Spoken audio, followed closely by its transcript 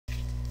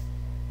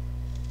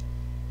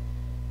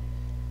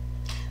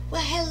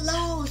Well,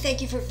 hello.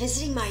 Thank you for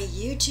visiting my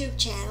YouTube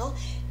channel,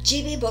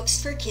 GeeBee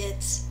Books for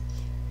Kids.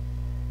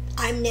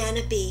 I'm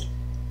Nana B,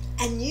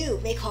 and you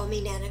may call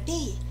me Nana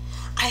B.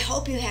 I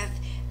hope you have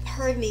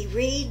heard me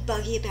read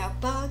Buggy About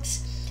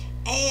Bugs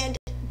and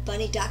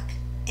Bunny Duck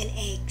and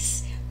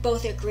Eggs.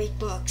 Both are great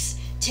books.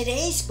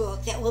 Today's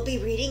book that we'll be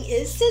reading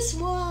is this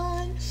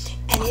one,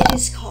 and it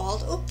is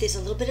called, oh, there's a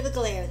little bit of a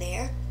glare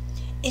there.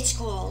 It's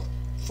called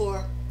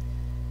For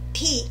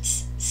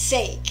Pete's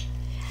Sake.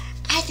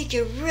 I think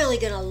you're really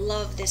going to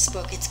love this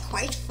book. It's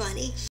quite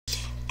funny.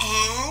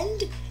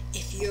 And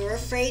if you're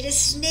afraid of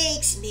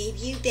snakes, maybe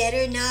you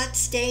better not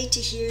stay to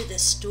hear the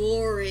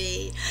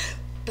story.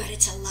 But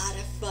it's a lot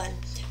of fun.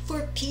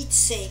 For Pete's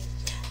Sake.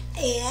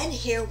 And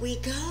here we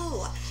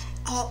go.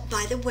 Oh,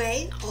 by the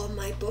way, all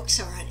my books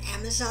are on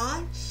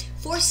Amazon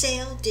for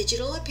sale,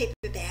 digital or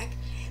paperback.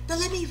 But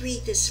let me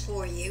read this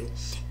for you.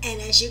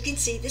 And as you can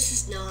see, this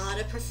is not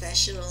a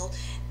professional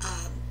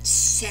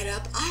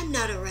setup. I'm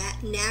not a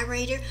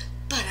narrator,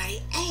 but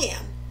I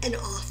am an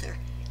author.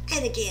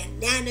 And again,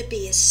 Nana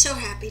B is so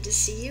happy to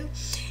see you.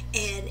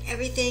 And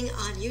everything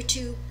on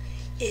YouTube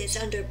is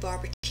under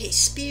Barbara K.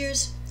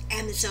 Spears,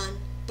 Amazon,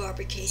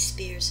 Barbara K.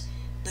 Spears.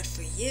 But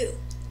for you,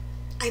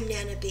 I'm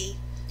Nana B.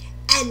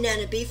 And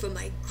Nana B for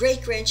my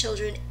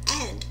great-grandchildren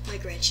and my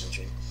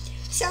grandchildren.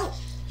 So,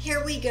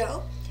 here we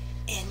go.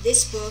 And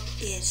this book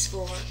is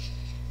For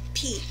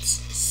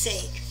Pete's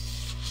Sake.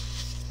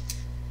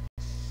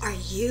 Are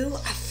you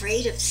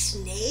afraid of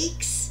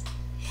snakes?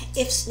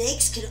 If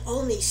snakes can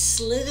only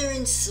slither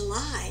and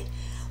slide,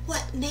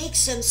 what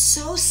makes them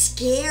so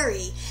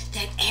scary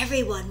that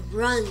everyone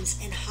runs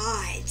and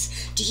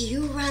hides? Do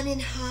you run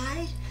and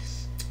hide?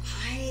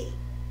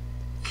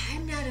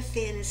 I'm not a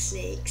fan of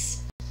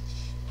snakes.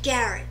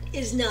 Garrett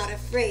is not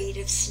afraid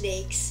of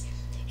snakes.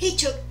 He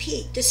took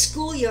Pete, the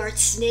schoolyard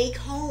snake,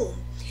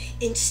 home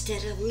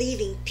instead of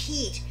leaving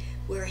Pete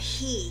where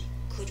he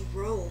could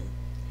roam.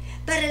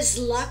 But as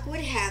luck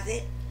would have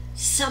it,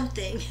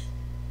 something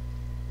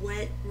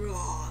went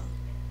wrong.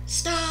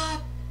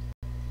 Stop!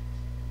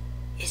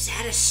 Is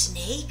that a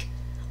snake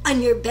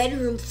on your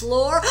bedroom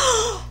floor?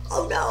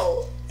 Oh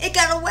no, it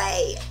got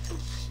away.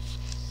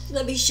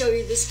 Let me show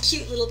you this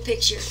cute little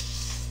picture.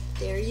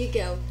 There you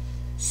go.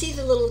 See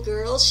the little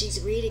girl?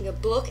 She's reading a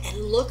book,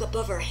 and look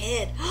above her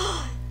head.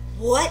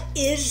 What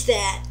is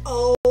that?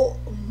 Oh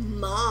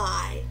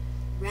my.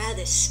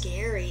 Rather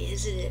scary,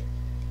 isn't it?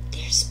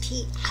 There's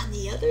Pete on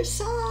the other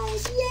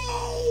side.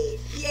 Yay!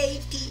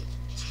 Yay, Pete.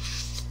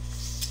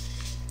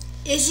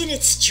 Isn't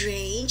it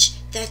strange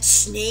that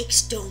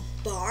snakes don't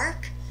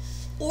bark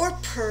or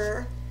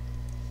purr,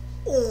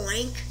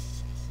 oink,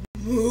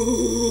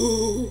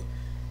 moo,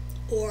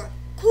 or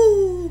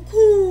coo,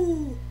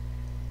 coo?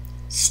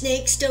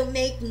 Snakes don't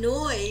make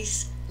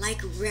noise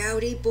like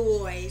rowdy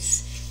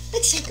boys.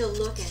 Let's take a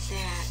look at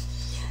that.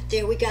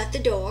 There we got the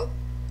dog.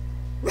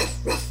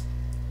 Ruff, ruff.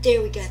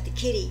 There we got the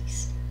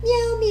kitties.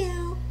 Meow,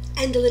 meow.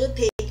 And the little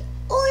pig.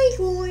 Oink,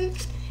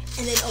 oink.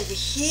 And then over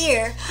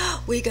here,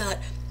 we got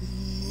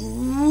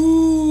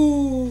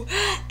moo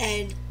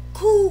and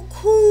coo,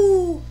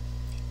 coo.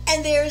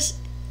 And there's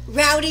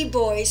rowdy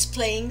boys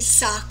playing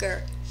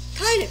soccer.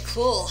 Kind of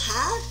cool,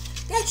 huh?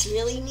 That's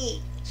really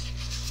neat.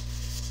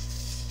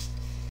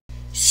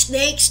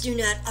 Snakes do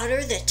not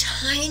utter the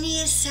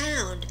tiniest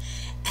sound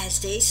as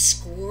they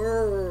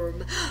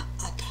squirm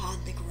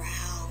upon the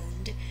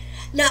ground.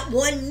 Not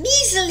one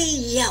measly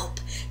yelp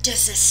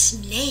does a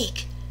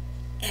snake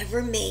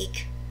ever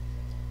make.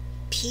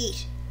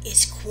 Pete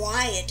is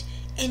quiet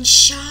and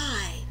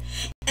shy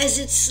as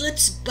it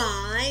slips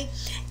by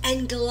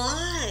and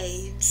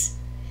glides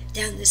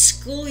down the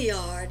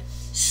schoolyard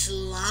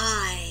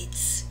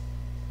slides.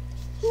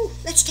 Ooh,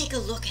 let's take a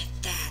look at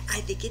that.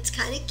 I think it's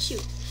kind of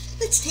cute.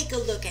 Let's take a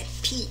look at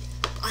Pete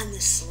on the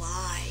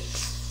slide.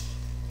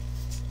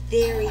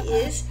 There he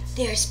is.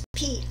 There's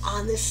Pete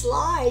on the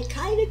slide.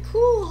 Kind of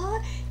cool, huh?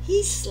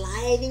 He's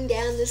sliding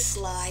down the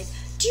slide.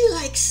 Do you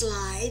like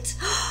slides?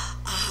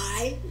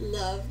 I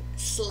love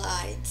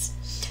slides.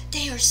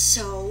 They are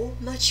so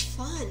much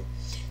fun.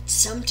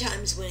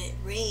 Sometimes when it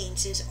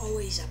rains, there's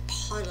always a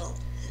puddle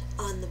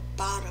on the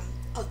bottom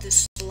of the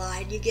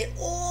slide. You get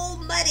all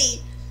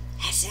muddy.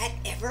 Has that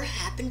ever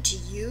happened to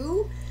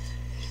you?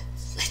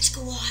 Let's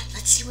go on.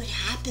 Let's see what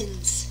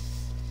happens.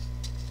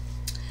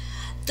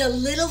 The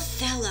little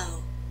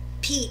fellow,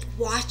 Pete,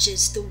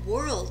 watches the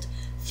world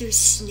through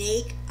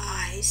snake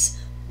eyes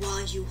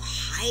while you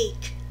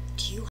hike.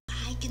 Do you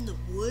hike in the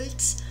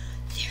woods?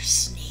 There's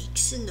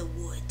snakes in the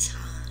woods,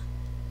 huh?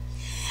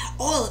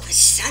 All of a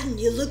sudden,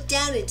 you look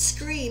down and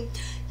scream,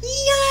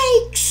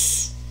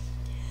 "Yikes!"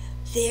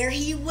 There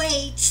he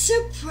waits,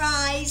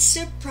 surprise,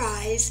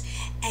 surprise,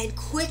 and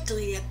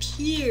quickly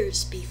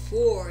appears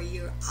before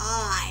your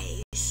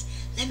eyes.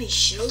 Let me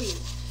show you.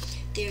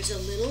 There's a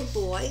little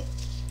boy.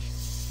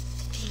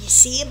 Can you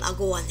see him? I'll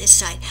go on this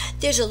side.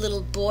 There's a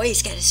little boy.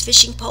 He's got his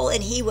fishing pole,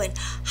 and he went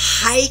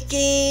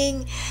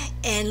hiking.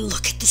 And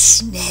look at the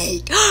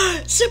snake.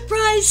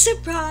 Surprise,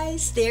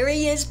 surprise. There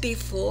he is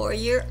before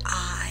your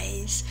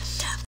eyes.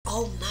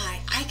 Oh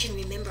my, I I can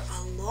remember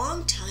a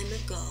long time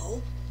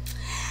ago,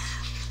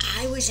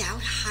 I was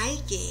out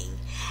hiking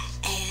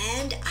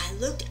and I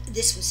looked,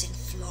 this was in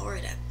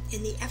Florida,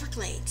 in the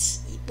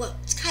Everglades. Well,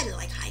 it's kind of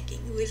like hiking.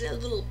 It was a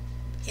little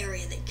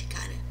area that you could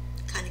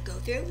kind of go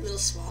through, a little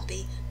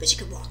swampy, but you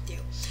could walk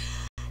through.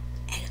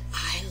 And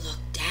I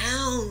looked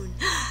down,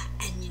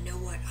 and you know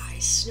what I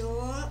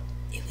saw?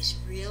 It was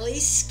really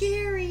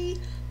scary.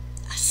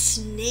 A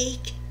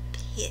snake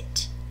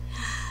pit.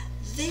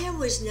 There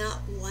was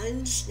not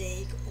one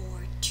snake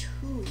or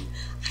two.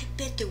 I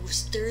bet there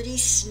was 30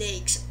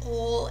 snakes,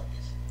 all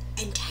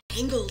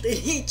entangled in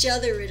each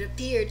other, it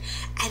appeared.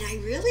 And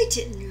I really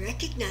didn't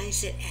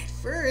recognize it at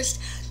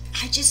first.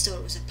 I just thought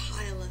it was a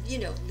pile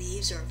of,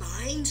 leaves or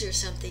vines or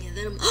something. And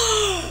then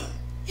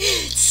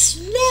it's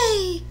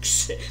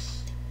snakes.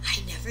 I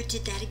never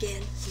did that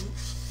again.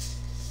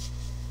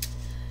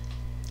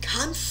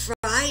 Come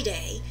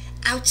Friday,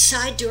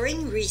 outside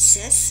during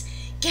recess,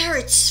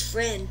 Garrett's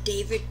friend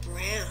David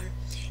Brown,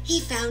 he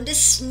found a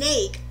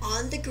snake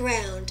on the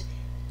ground.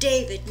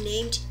 David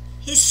named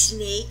his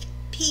snake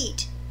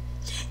Pete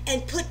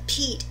and put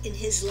Pete in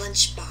his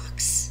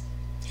lunchbox.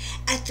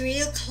 At 3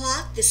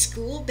 o'clock, the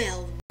school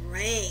bell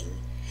rang.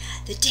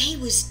 The day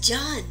was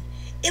done.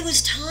 It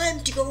was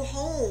time to go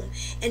home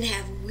and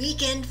have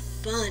weekend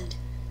fun,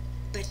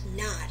 but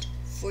not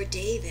for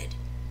David.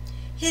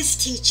 His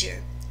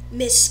teacher,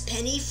 Miss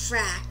Penny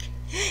Frack,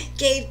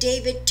 gave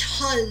David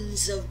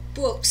tons of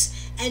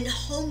books and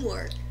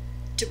homework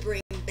to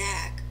bring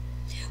back.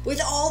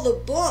 With all the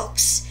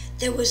books,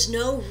 there was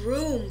no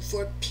room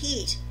for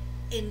Pete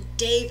in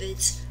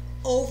David's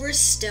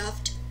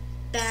overstuffed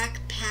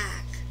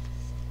backpack.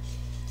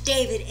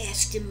 David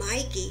asked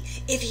Mikey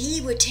if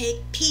he would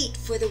take Pete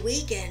for the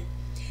weekend.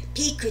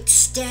 Pete could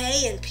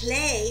stay and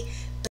play,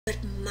 but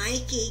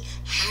Mikey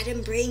had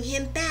him bring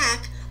him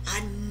back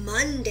on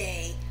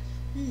Monday.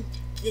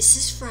 This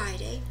is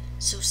Friday,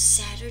 so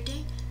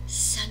Saturday,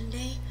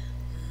 Sunday,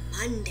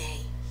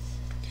 Monday.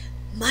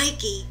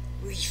 Mikey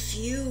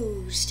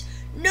refused.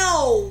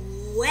 No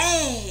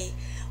way!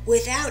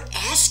 Without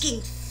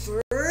asking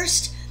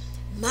first,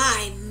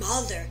 my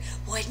mother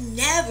would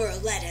never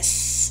let a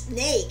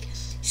snake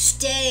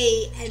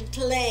stay and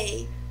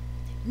play.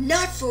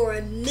 Not for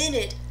a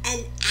minute,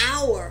 an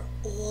hour,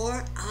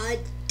 or a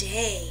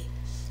day.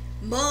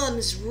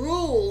 Mom's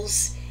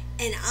rules,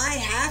 and I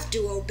have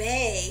to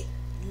obey.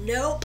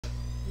 Nope,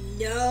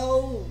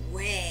 no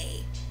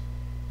way.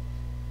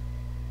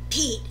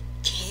 Pete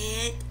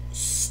can't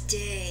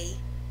stay.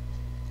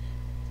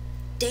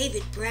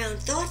 David Brown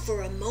thought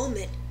for a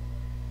moment,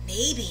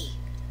 maybe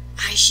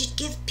I should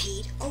give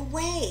Pete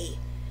away.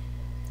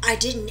 I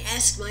didn't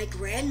ask my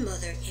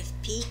grandmother if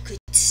Pete could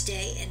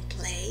stay and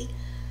play.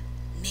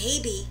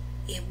 Maybe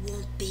it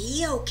won't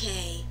be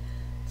okay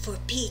for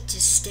Pete to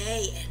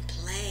stay and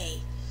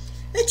play.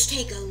 Let's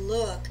take a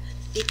look,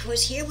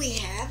 because here we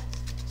have,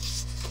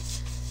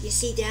 you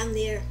see down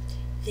there,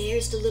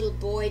 there's the little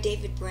boy,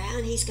 David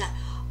Brown. He's got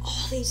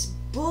all these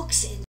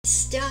books and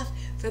stuff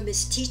from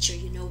his teacher.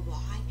 You know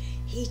why?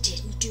 He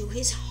didn't do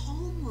his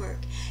homework.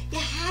 You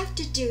have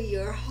to do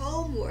your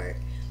homework.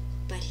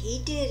 But he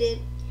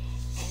didn't.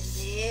 And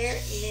there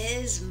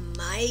is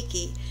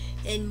Mikey.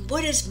 And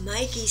what does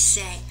Mikey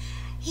say?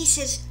 He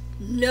says,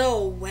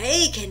 no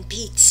way can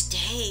Pete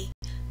stay.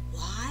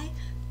 Why?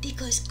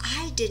 Because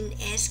I didn't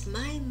ask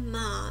my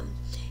mom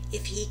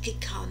if he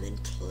could come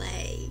and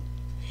play.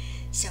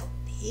 So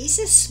he's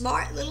a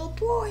smart little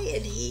boy,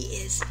 and he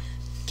is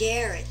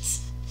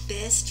Garrett's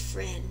best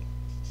friend.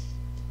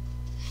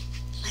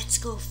 Let's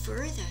go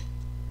further.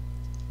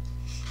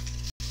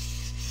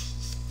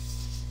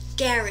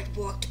 Garrett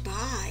walked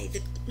by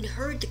and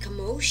heard the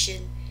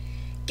commotion.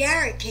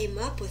 Garrett came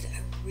up with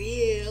a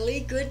really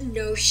good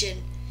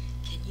notion.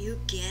 Can you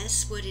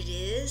guess what it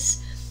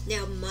is?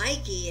 Now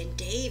Mikey and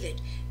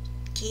David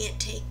can't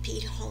take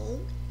Pete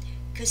home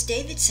because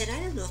David said, I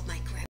don't know if my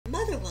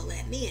grandmother will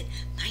let me, and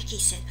Mikey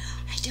said,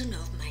 I don't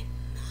know if my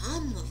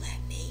mom will let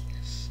me.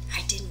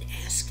 I didn't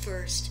ask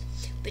first,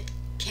 but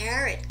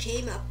Garrett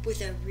came up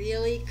with a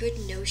really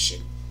good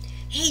notion.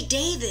 Hey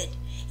David,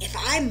 if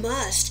I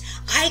must,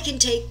 I can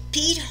take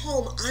Pete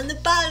home on the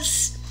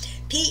bus.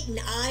 Pete and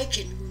I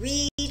can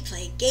read,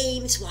 play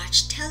games,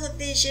 watch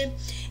television,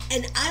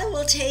 and I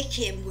will take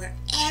him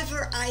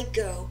wherever I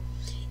go,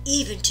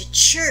 even to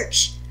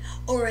church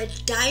or a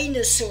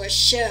dinosaur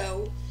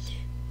show.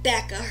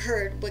 Becca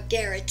heard what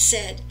Garrett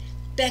said.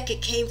 Becca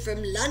came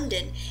from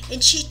London,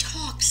 and she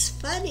talks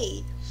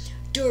funny.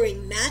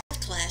 During math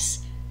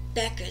class,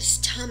 Becca's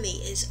tummy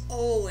is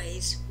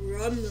always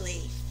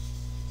rumbly.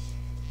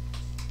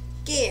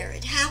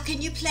 Garrett, how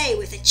can you play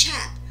with a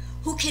chap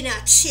who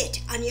cannot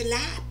sit on your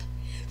lap?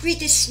 Read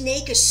the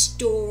snake a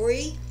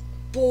story?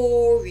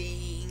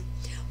 Boring.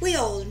 We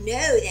all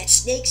know that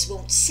snakes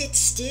won't sit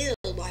still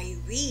while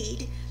you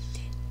read.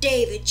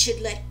 David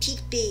should let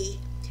Pete be.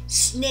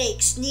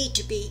 Snakes need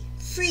to be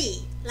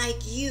free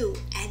like you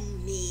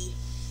and me.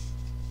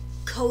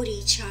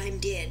 Cody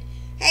chimed in.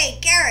 Hey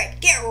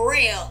Garrett, get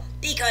real,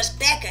 because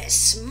Becca is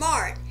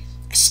smart.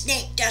 A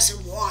snake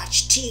doesn't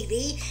watch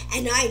TV,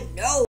 and I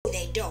know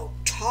they don't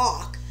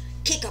talk,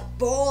 kick a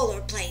ball or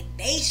play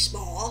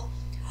baseball,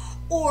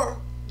 or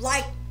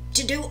like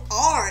to do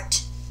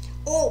art.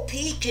 All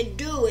Pete can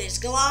do is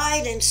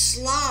glide and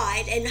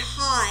slide and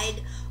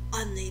hide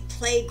on the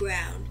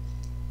playground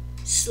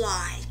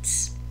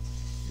slides.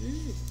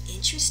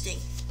 Interesting.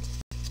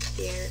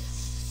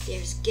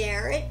 There's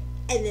Garrett,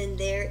 and then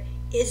there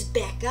is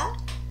Becca.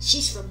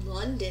 She's from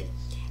London,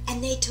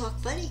 and they talk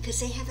funny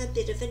because they have a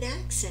bit of an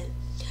accent.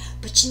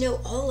 But you know,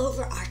 all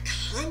over our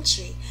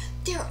country,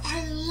 there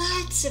are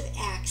lots of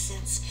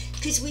accents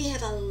because we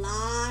have a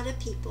lot of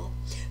people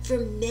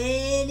from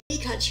many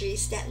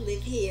countries that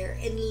live here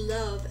and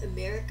love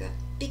America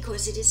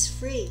because it is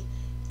free.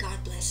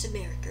 God bless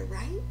America,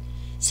 right?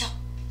 So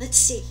let's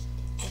see.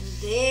 And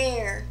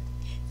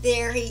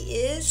there he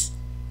is,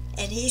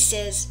 and he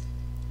says,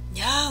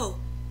 no,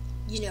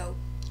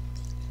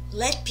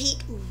 let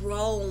Pete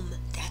roam.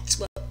 That's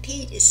what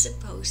Pete is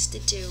supposed to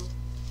do.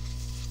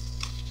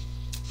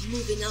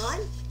 Moving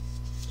on.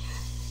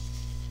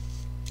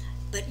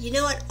 But you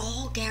know what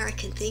all Garrett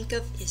can think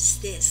of is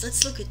this.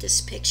 Let's look at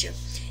this picture.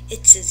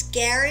 It says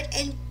Garrett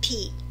and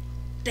Pete,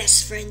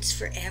 best friends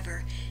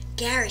forever.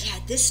 Garrett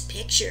had this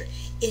picture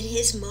in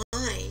his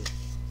mind.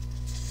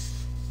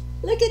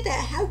 Look at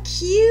that. How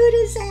cute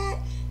is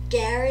that?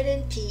 Garrett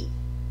and Pete,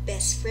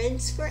 best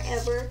friends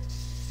forever.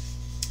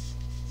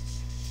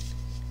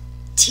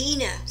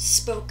 Tina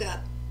spoke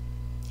up.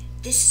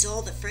 This is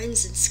all the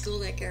friends in school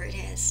that Garrett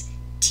has.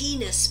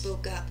 Tina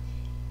spoke up.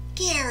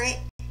 Garrett,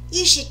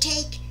 you should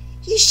take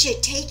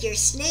your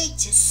snake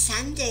to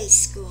Sunday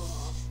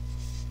school.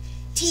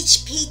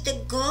 Teach Pete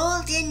the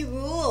golden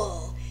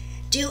rule.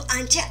 Do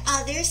unto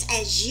others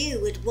as you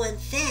would want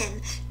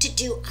them to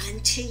do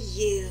unto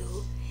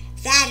you.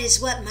 That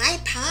is what my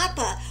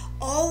papa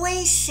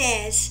always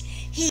says.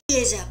 He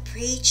is a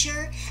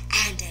preacher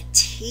and a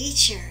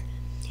teacher.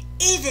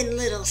 Even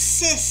little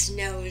sis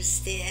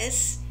knows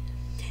this.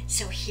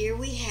 So here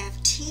we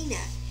have Tina,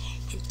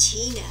 and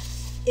Tina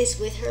is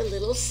with her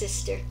little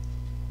sister.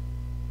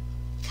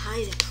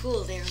 Kind of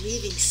cool. They're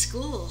leaving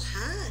school,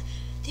 huh?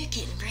 They're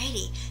getting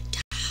ready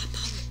to hop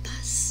on the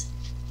bus.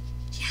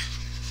 Yeah.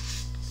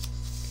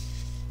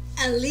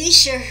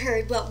 Alicia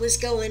heard what was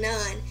going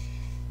on.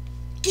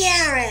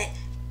 Garrett,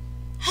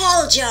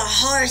 hold your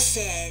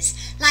horses.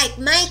 Like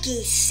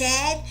Mikey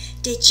said,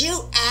 did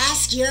you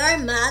ask your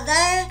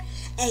mother?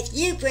 If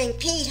you bring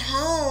Pete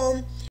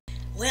home,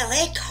 will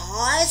it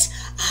cause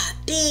a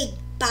big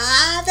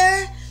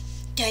bother?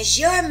 Does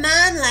your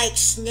mom like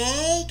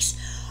snakes?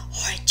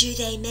 Or do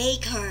they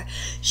make her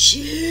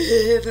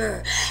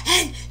shiver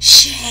and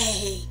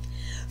shake?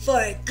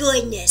 For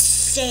goodness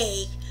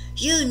sake,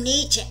 you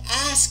need to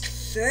ask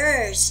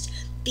first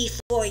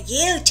before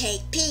you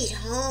take Pete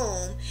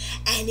home.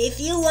 And if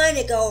you want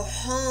to go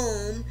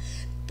home,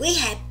 we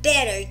had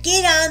better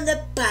get on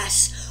the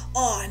bus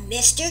or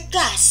Mr.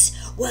 Gus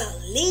will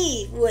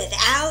leave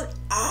without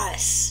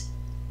us.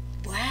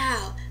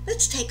 Wow,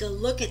 let's take a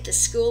look at the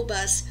school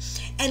bus,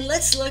 and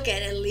let's look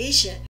at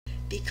Alicia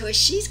because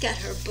she's got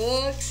her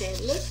books, and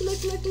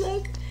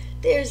look.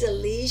 There's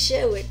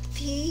Alicia with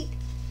Pete,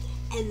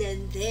 and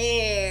then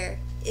there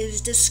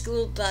is the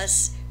school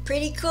bus.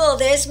 Pretty cool.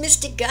 There's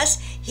Mr. Gus.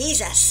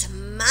 He's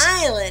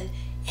a-smiling,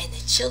 and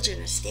the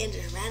children are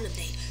standing around him.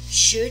 They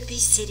should be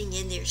sitting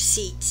in their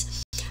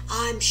seats.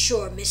 I'm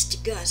sure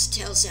Mr. Gus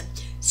tells them,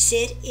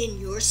 sit in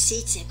your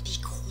seats and be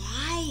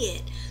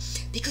quiet.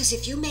 Because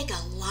if you make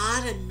a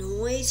lot of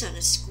noise on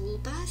a school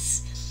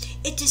bus,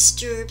 it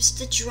disturbs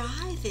the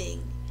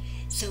driving.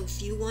 So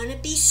if you want to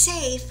be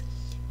safe,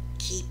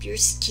 keep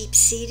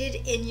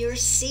seated in your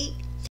seat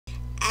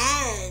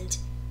and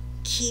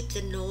keep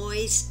the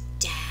noise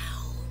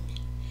down.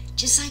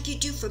 Just like you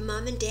do for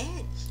Mom and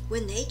Dad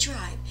when they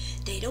drive.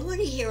 They don't want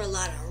to hear a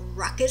lot of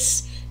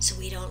ruckus, so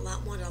we don't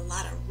want a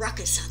lot of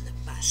ruckus on the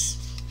bus.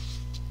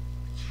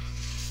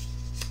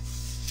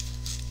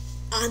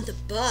 On the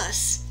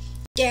bus,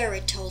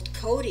 Garrett told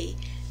Cody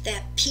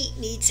that Pete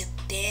needs a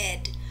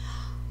bed.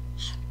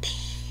 A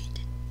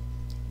bed.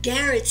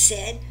 Garrett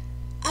said,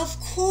 of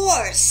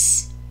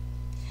course.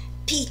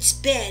 Pete's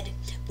bed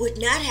would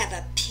not have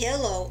a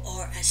pillow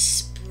or a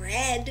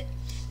spread.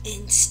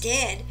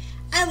 Instead,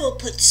 I will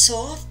put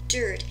soft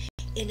dirt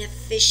in a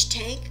fish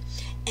tank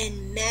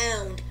and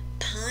mound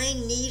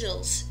pine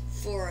needles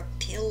for a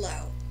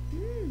pillow.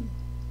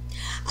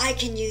 I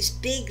can use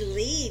big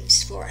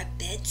leaves for a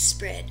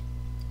bedspread.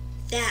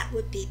 That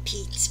would be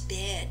Pete's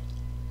bed.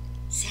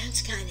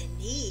 Sounds kind of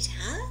neat,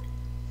 huh?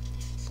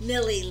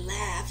 Millie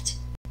laughed.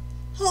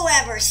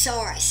 Whoever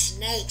saw a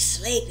snake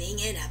sleeping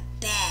in a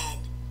bed?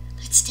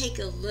 Let's take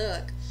a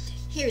look.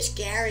 Here's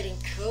Garrett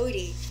and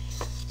Cody.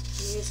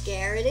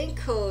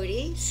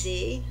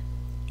 See?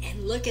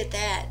 And look at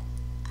that.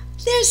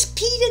 There's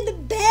Pete in the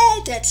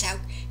bed. That's how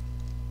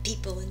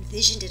people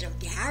envisioned it, or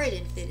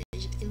Garrett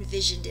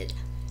envisioned it.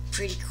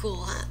 Pretty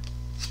cool, huh?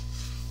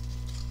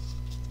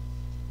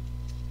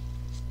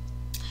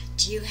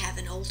 Do you have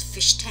an old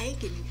fish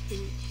tank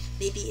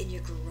maybe in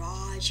your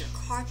garage or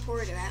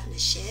carport or out in the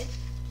shed?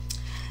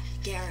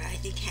 Garrett, I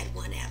think, had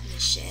one out in the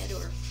shed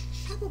or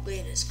probably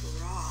in his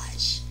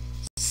garage.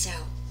 So,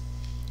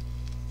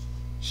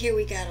 here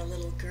we got a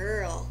little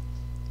girl.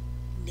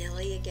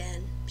 Millie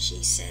again,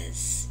 she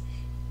says,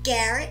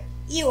 "Garrett,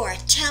 you are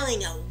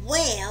telling a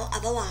whale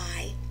of a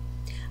lie.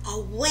 A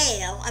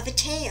whale of a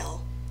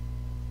tale."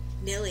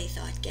 Millie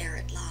thought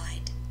Garrett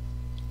lied.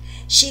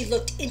 She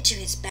looked into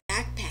his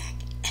backpack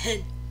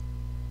and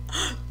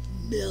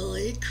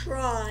Millie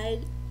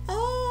cried,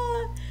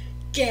 "Ah,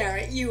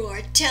 Garrett, you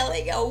are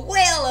telling a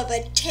whale of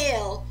a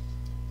tale."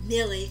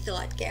 Millie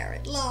thought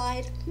Garrett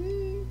lied.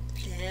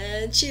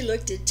 Then she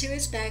looked into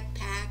his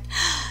backpack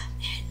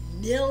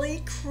and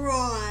Millie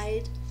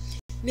cried.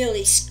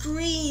 Millie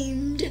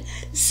screamed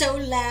so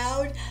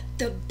loud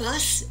the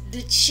bus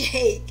did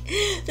shake.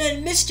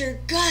 Then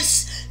Mr.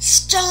 Gus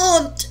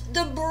stomped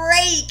the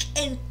brake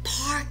and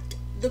parked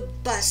the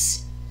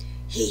bus.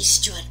 He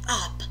stood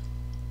up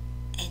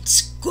and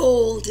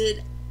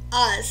scolded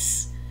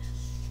us.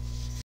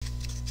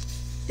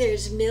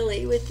 There's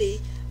Millie with the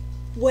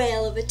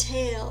whale of a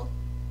tail.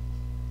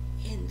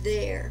 And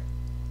there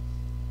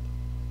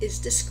is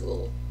the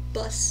school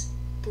bus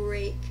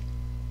brake.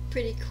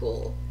 Pretty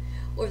cool.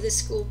 Or the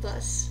school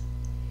bus.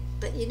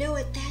 But you know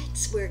what?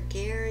 That's where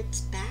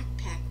Garrett's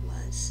backpack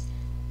was.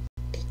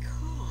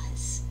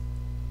 Because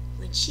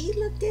when she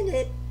looked in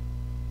it,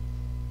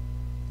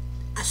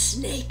 a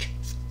snake.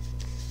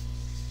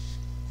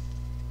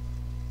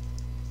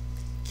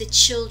 The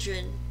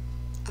children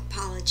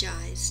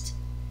apologized.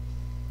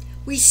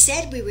 "We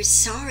said we were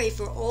sorry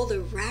for all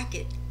the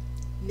racket."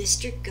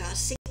 Mr.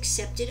 Gus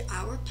accepted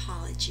our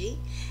apology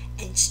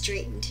and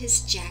straightened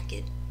his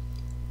jacket.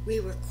 We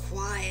were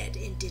quiet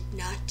and did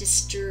not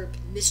disturb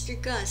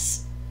Mr.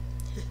 Gus,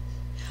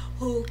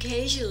 who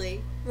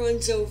occasionally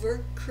runs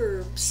over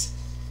curbs.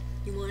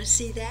 You want to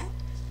see that?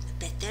 I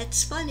bet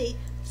that's funny.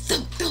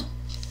 Thump, thump.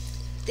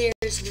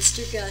 There's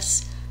Mr.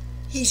 Gus.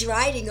 He's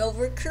riding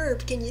over a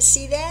curb. Can you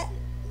see that?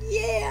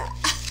 Yeah.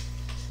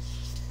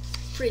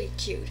 Pretty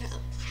cute, huh?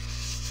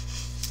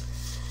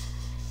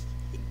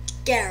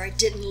 Garrett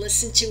didn't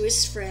listen to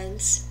his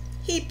friends.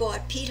 He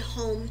brought Pete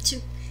home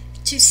to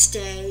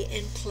stay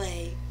and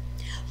play.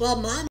 While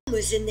Mom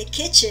was in the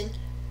kitchen,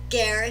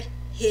 Garrett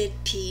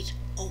hid Pete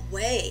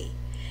away.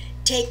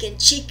 Taking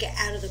Chica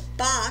out of the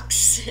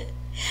box,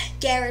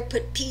 Garrett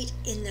put Pete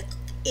in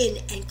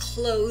and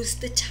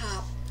closed the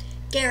top.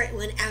 Garrett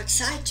went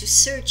outside to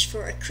search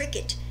for a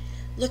cricket,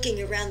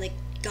 looking around the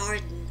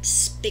garden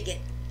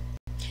spigot.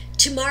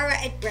 Tomorrow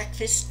at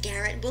breakfast,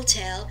 Garrett will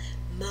tell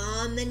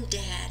Mom and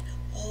Dad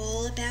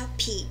all about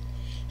Pete.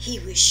 He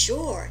was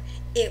sure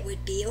it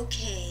would be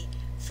okay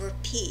for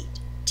Pete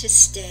to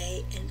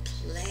stay and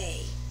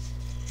play.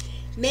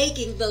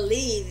 Making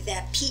believe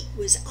that Pete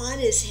was on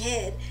his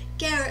head,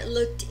 Garrett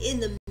looked in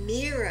the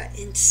mirror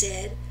and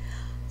said,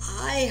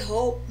 "I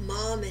hope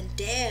Mom and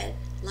Dad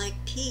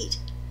like Pete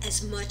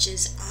as much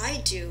as I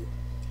do.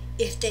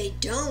 If they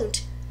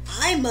don't,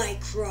 I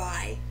might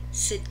cry,"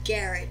 said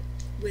Garrett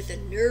with a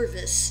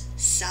nervous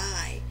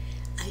sigh.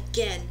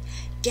 Again,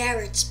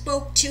 Garrett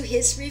spoke to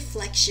his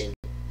reflection.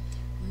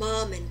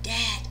 "Mom and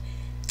Dad,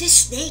 this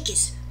snake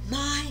is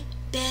my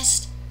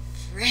best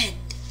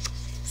friend."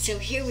 So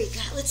here we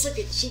go. Let's look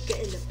at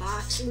Chica in the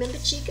box. Remember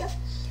Chica?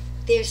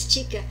 There's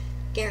Chica.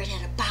 Garrett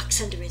had a box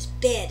under his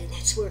bed, and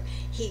that's where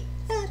he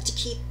had to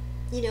keep,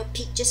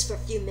 Pete just for a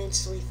few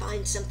minutes till he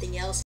finds something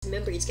else.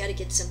 Remember, he's got to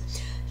get some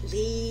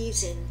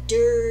leaves and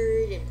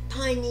dirt and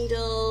pine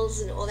needles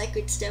and all that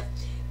good stuff.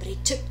 But he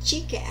took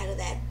Chica out of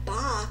that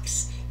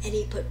box, and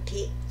he put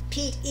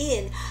Pete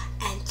in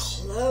and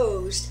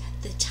closed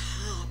the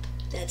top.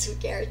 That's what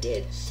Garrett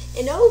did.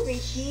 And over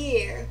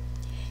here,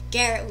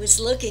 Garrett was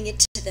looking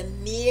into the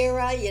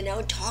mirror,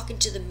 talking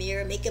to the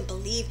mirror, making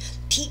believe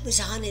Pete was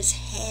on his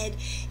head,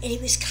 and he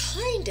was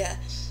kind of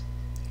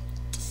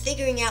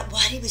figuring out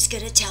what he was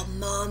going to tell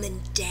Mom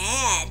and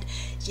Dad.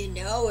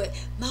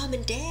 Mom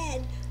and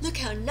Dad, look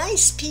how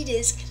nice Pete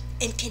is,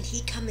 and can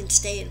he come and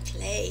stay and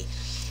play?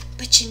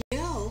 But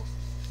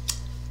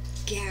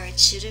Garrett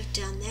should have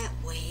done that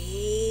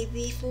way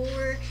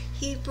before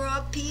he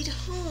brought Pete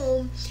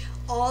home.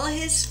 All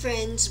his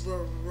friends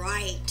were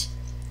right.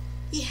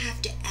 You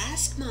have to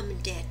ask Mom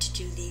and Dad to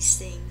do these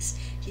things.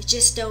 You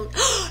just don't,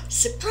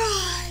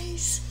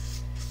 surprise!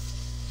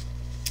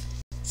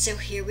 So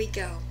here we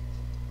go.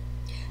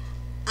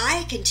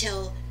 I can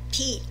tell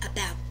Pete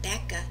about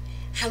Becca,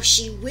 how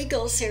she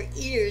wiggles her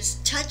ears,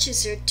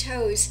 touches her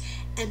toes,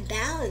 and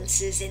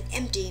balances an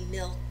empty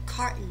milk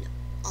carton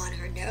on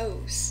her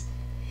nose.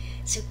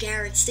 So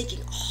Garrett's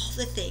thinking all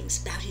the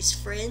things about his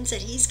friends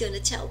that he's going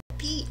to tell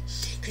Pete,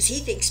 because he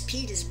thinks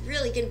Pete is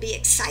really going to be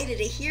excited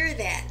to hear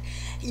that.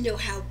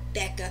 How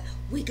Becca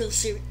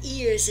wiggles her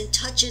ears and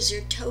touches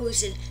her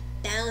toes and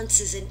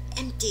balances an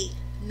empty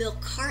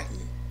milk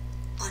carton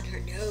on her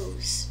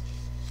nose.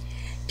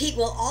 Pete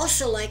will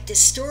also like the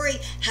story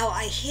how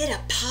I hit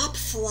a pop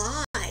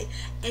fly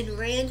and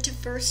ran to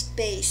first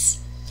base.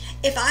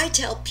 If I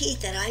tell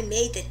Pete that I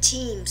made the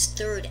team's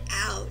third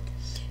out,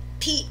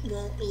 Pete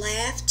won't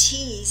laugh,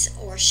 tease,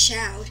 or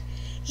shout.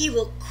 he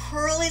will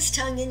curl his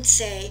tongue and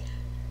say,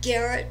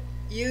 "Garrett,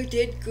 you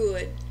did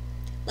good,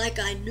 like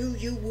I knew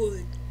you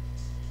would.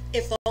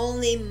 If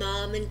only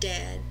Mom and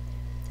Dad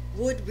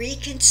would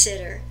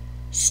reconsider,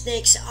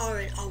 snakes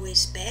aren't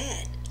always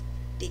bad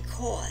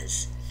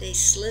because they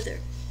slither."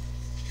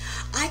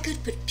 I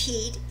could put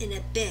Pete in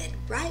a bed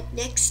right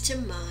next to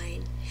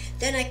mine.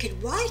 Then I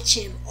could watch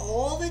him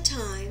all the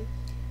time.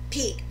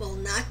 Pete will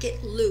not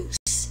get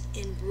loose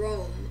and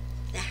roam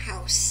the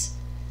house.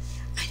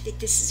 I think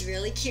this is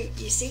really cute.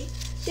 You see?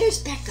 There's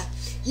Becca.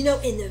 You know,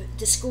 in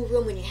the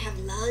schoolroom when you have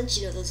lunch,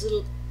 you know, those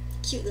little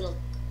cute little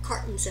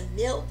cartons of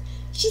milk.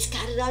 She's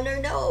got it on her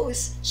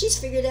nose. She's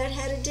figured out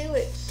how to do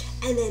it.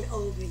 And then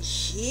over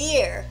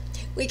here,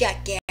 we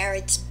got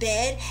Garrett's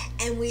bed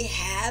and we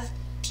have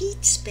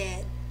Pete's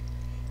bed.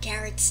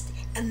 Garrett's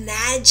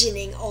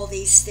imagining all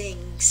these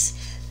things.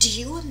 Do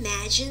you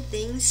imagine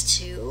things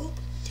too?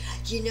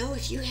 You know,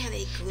 if you have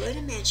a good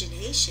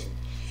imagination,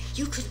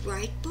 you could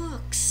write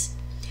books.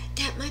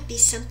 That might be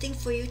something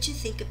for you to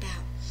think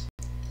about.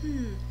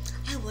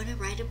 I want to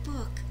write a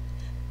book.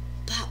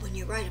 But when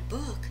you write a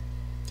book,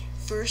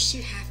 first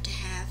you have to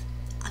have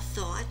a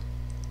thought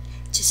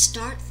to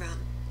start from,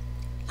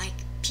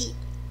 like Pete,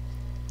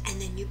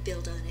 and then you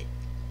build on it.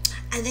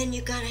 And then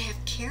you gotta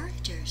have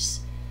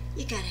characters.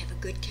 You gotta have a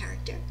good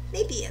character,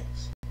 maybe a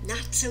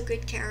not so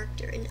good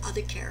character, and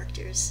other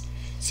characters.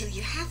 So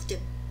you have to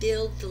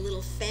build the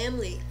little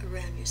family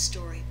around your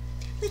story.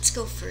 Let's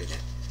go further.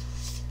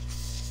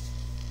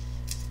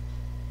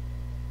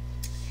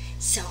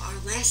 So our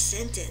last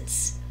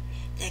sentence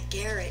that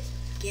Garrett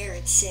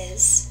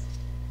says,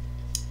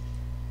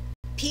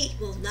 Pete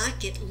will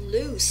not get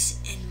loose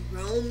and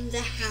roam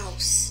the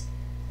house.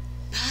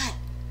 But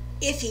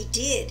if he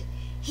did,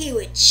 he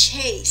would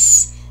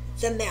chase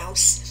the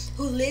mouse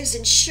who lives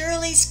in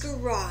Shirley's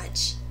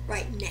garage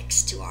right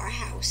next to our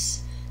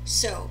house.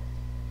 So,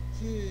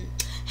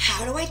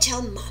 how do I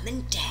tell Mom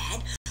and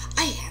Dad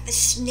I have a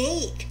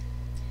snake?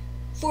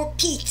 For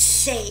Pete's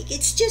sake,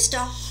 it's just a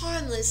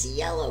harmless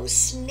yellow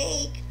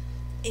snake.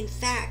 In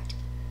fact,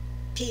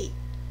 Pete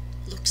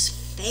looks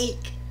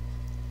fake.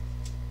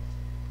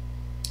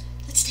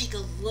 Let's take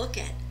a look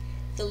at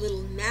the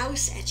little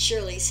mouse at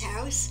Shirley's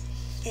house,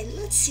 and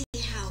let's see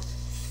how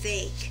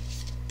fake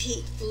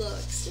Pete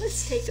looks.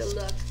 Let's take a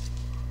look.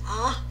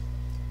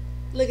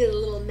 Look at the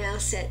little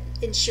mouse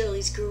in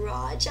Shirley's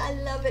garage. I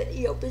love it.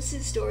 He opens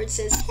his door and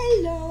says,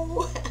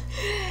 "Hello."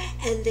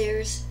 And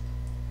there's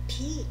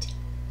Pete.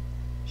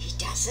 He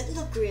doesn't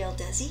look real,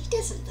 does he? He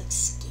doesn't look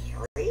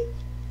scary.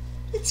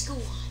 Let's go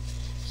on.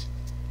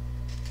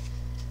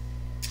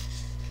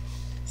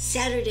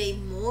 Saturday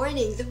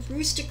morning, the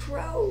rooster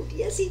crowed.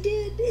 Yes, he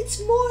did. It's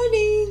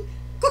morning.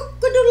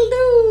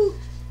 Cock-a-doodle-doo.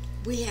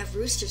 We have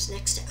roosters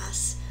next to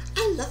us.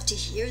 I love to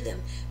hear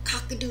them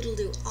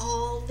cock-a-doodle-doo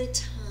all the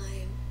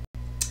time.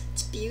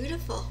 It's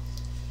beautiful.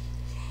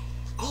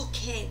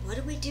 Okay, what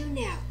do we do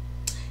now?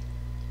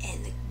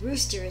 And the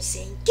rooster is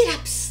saying, "Get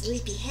up,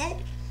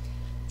 sleepyhead."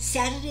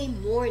 Saturday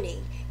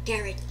morning,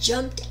 Garrett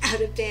jumped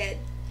out of bed.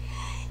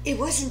 It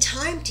wasn't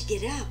time to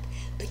get up,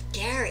 but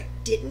Garrett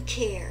didn't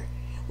care.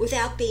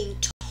 Without being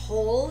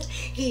told,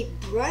 he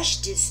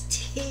brushed his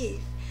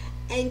teeth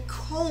and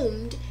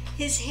combed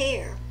his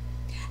hair.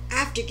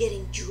 After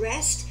getting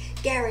dressed,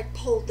 Garrett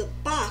pulled the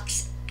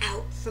box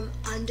out from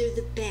under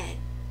the bed.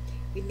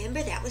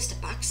 Remember, that was the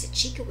box that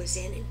Chica was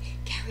in, and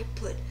Garrett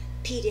put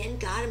Pete in,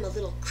 got him a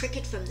little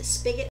cricket from the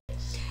spigot,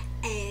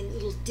 and a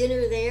little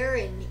dinner there,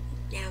 and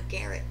now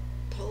Garrett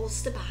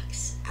pulls the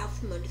box out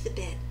from under the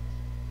bed.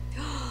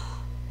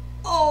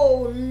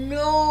 Oh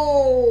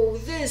no,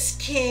 this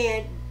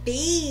can't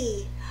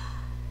be.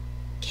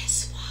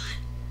 Guess what?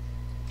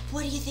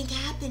 What do you think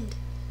happened?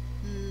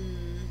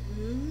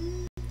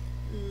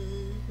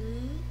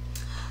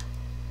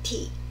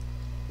 Pete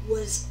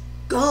was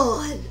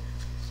gone.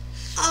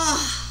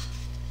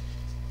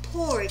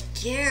 Poor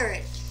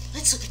Garrett.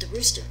 Let's look at the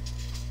rooster.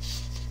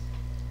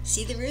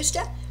 See the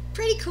rooster?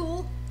 Pretty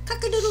cool.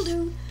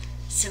 Cock-a-doodle-doo.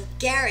 So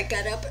Garrett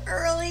got up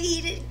early.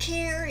 He didn't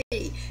care.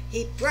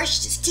 He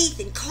brushed his teeth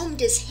and combed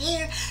his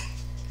hair,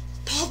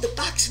 pulled the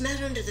box from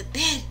out under the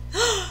bed.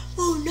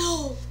 Oh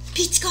no,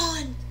 Pete's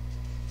gone.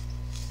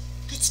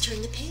 Let's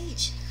turn the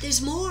page.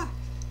 There's more.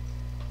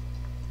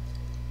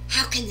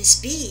 How can this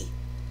be?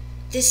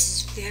 This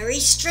is very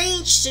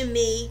strange to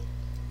me.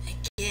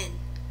 Again,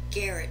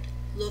 Garrett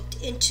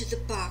looked into the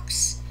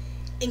box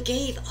and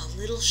gave a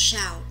little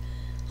shout.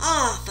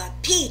 For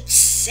Pete's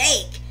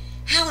sake!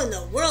 How in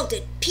the world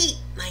did Pete,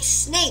 my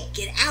snake,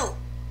 get out?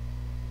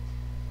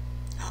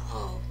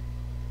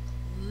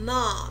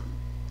 Mom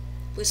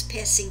was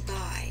passing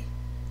by.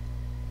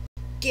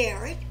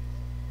 Garrett,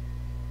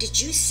 did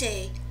you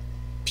say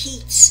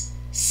Pete's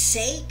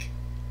sake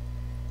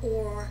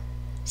or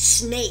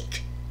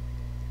snake?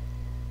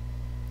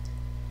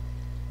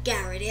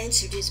 Garrett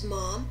answered his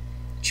mom,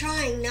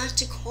 trying not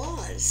to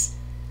cause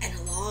an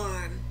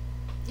alarm.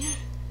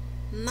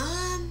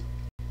 Mom,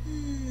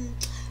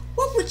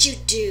 what would you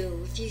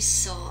do if you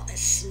saw a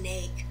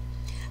snake?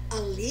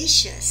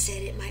 Alicia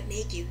said it might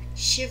make you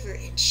shiver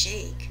and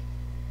shake.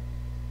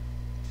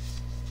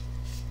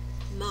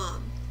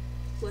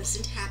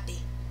 wasn't happy.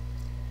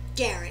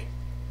 Garrett,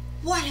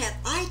 what have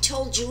I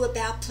told you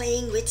about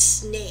playing with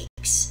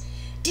snakes?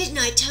 Didn't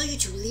I tell you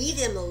to leave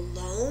them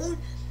alone?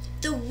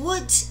 The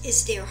woods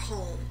is their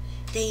home.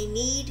 They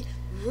need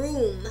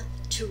room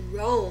to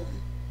roam.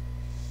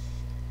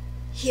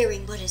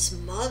 Hearing what his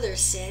mother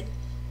said,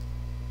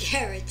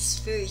 Garrett's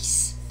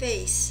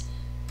face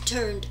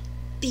turned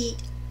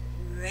beet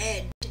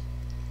red.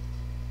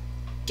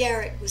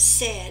 Garrett was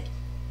sad.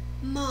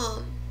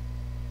 Mom,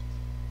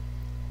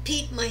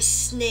 Pete, my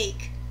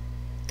snake,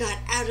 got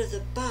out of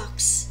the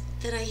box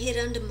that I hid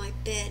under my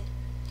bed.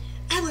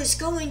 I was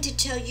going to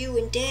tell you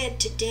and Dad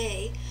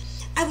today.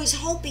 I was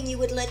hoping you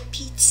would let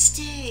Pete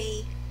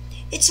stay.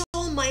 It's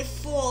all my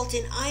fault,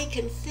 and I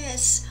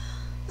confess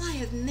I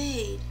have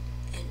made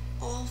an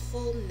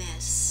awful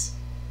mess.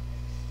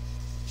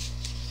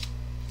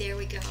 There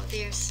we go.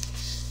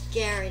 There's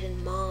Garrett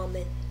and Mom,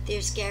 and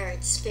there's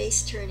Garrett's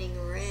face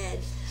turning red.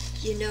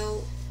 You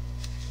know,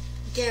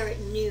 Garrett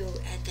knew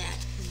at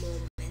that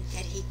moment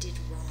that he did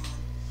wrong.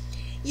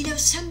 You know,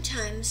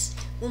 sometimes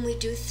when we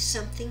do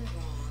something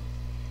wrong,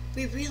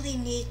 we really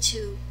need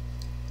to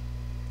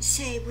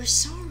say, we're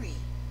sorry.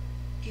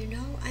 You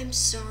know, I'm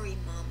sorry,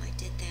 Mom, I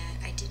did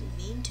that. I didn't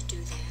mean to do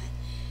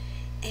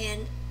that.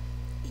 And,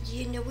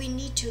 you know, we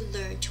need to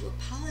learn to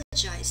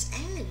apologize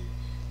and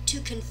to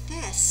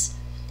confess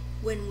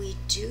when we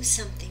do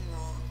something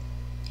wrong.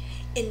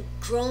 In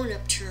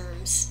grown-up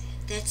terms,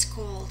 that's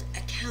called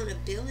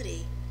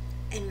accountability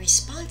and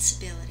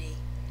responsibility.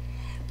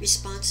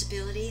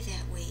 Responsibility,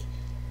 that we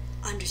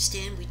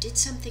understand we did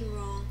something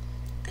wrong.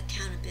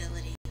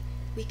 Accountability,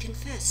 we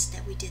confess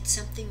that we did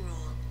something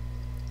wrong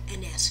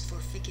and ask for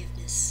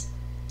forgiveness.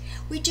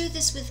 We do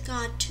this with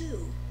God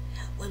too.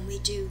 When we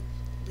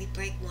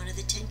break one of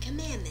the 10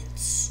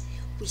 Commandments.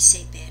 We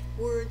say bad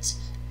words,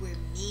 we're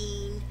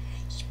mean,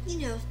 you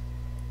know,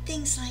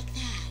 things like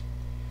that.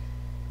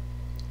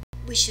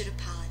 We should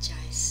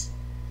apologize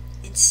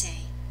and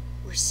say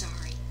we're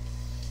sorry.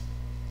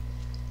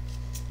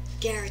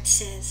 Garrett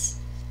says,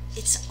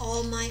 it's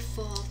all my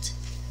fault.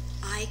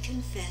 I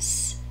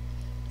confess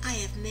I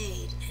have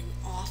made an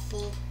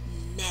awful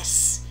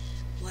mess.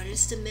 What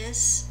is the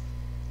mess?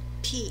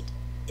 Pete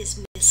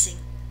is missing.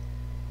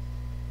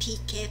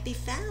 Pete can't be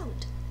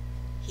found.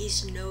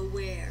 He's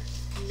nowhere.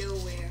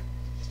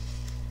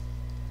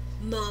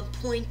 Mom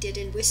pointed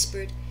and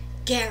whispered,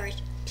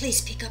 Garrett,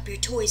 please pick up your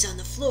toys on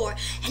the floor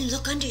and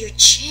look under your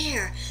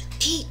chair.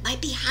 Pete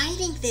might be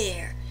hiding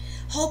there.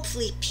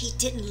 Hopefully Pete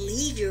didn't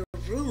leave your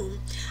room.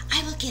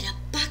 I will get a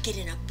bucket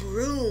and a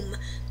broom.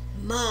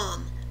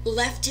 Mom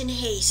left in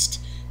haste.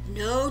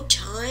 No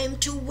time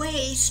to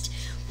waste.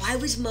 Why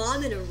was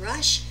Mom in a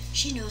rush?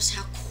 She knows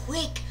how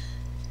quick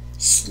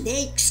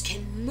snakes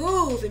can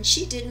move, and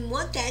she didn't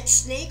want that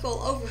snake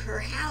all over her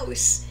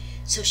house.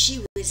 So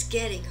she was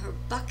getting her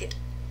bucket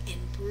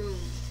and broom.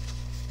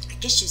 I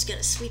guess she was going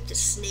to sweep the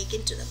snake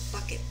into the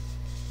bucket.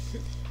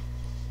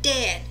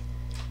 Dad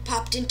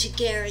popped into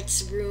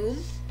Garrett's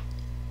room.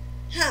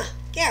 Huh,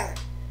 Garrett,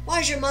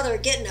 why's your mother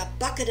getting a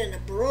bucket and a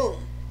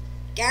broom?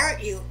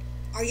 Garrett,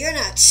 you're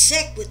not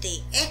sick with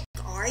the ick,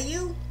 are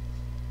you?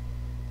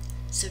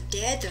 So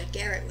Dad thought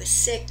Garrett was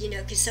sick, you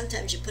know, because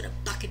sometimes you put a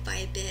bucket by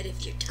a bed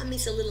if your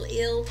tummy's a little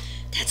ill.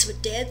 That's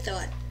what Dad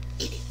thought.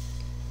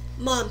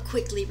 Mom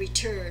quickly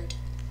returned,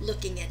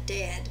 looking at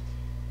Dad.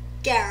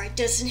 Garrett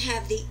doesn't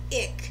have the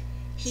ick.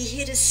 He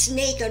hid a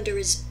snake under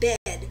his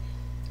bed.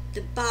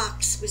 The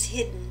box was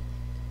hidden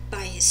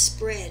by his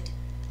spread.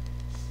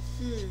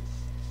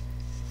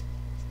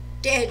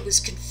 Dad was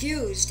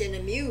confused and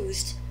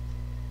amused.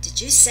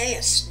 Did you say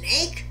a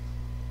snake?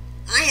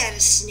 I had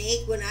a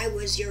snake when I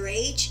was your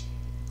age.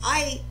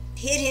 I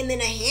hid him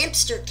in a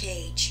hamster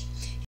cage.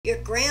 Your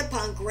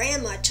grandpa and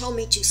grandma told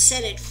me to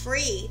set it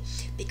free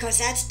because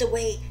that's the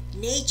way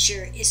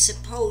nature is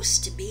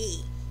supposed to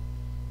be.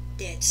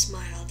 Dad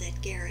smiled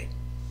at Garrett.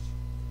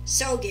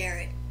 So,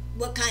 Garrett,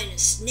 what kind of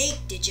snake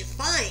did you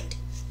find?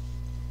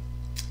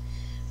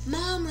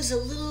 Mom was a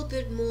little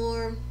bit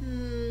more,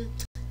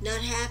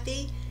 not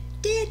happy.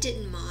 Dad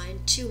didn't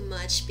mind too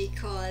much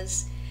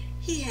because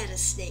he had a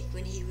snake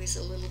when he was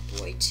a little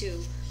boy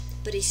too,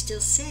 but he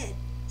still said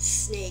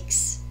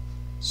snakes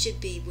should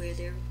be where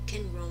they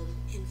can roam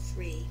and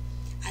free.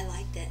 I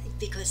like that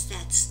because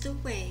that's the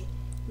way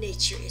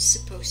nature is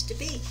supposed to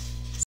be.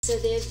 So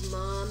there's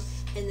Mom,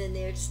 and then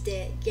there's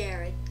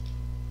Garrett.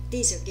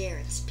 These are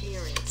Garrett's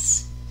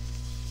parents.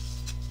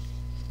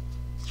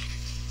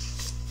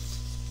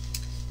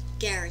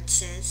 Garrett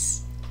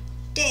says,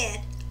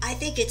 Dad, I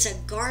think it's a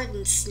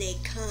garden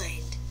snake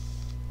kind.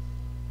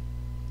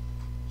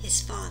 His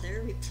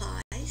father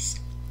replies,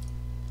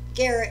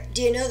 Garrett,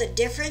 do you know the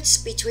difference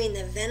between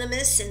the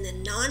venomous and the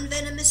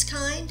non-venomous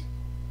kind?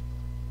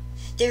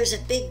 There's a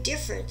big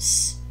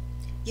difference.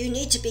 You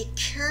need to be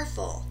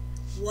careful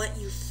what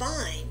you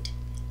find.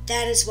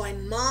 That is why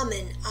Mom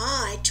and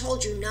I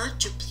told you not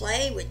to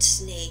play with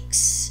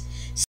snakes.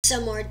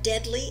 Some are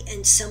deadly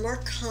and some are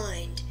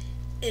kind.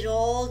 It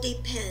all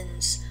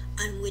depends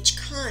on which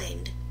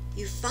kind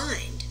you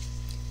find.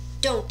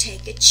 Don't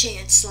take a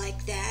chance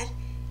like that.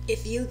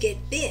 If you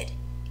get bit,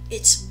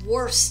 it's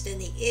worse than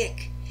the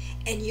ick,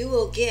 and you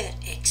will get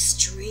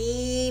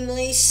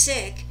extremely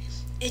sick.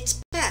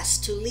 It's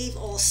best to leave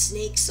all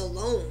snakes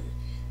alone.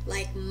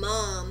 Like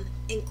Mom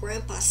and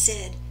Grandpa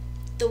said,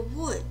 the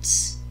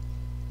woods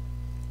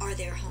are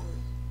their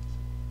home.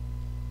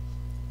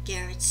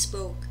 Garrett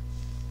spoke.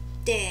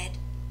 Dad,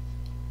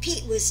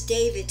 Pete was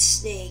David's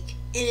snake,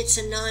 and it's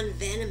a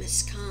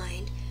non-venomous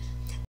kind.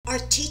 Our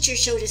teacher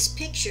showed us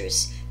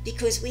pictures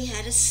because we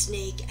had a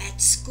snake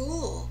at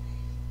school.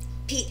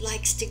 Pete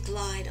likes to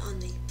glide on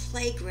the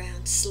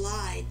playground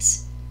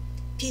slides.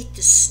 Pete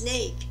the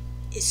snake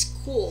is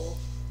cool.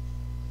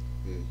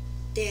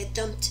 Dad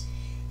dumped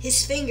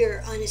his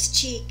finger on his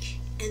cheek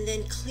and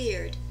then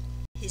cleared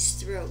his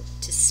throat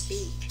to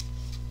speak.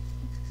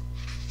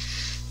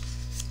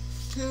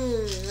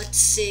 Let's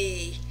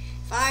see.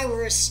 If I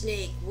were a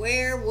snake,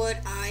 where would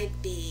I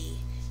be?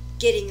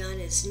 Getting on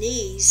his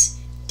knees,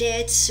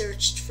 Dad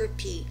searched for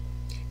Pete.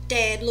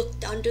 Dad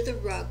looked under the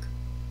rug,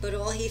 but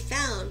all he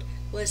found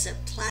was a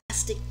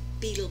plastic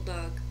beetle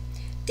bug.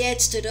 Dad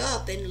stood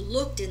up and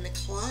looked in the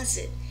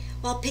closet.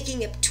 While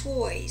picking up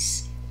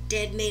toys,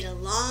 Dad made a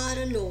lot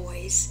of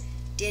noise.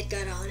 Dad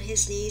got on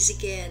his knees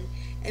again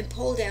and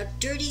pulled out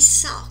dirty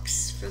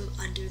socks from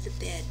under the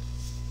bed.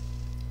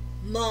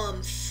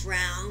 Mom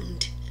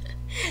frowned.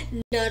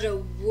 Not a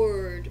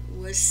word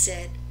was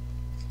said.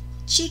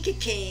 Chica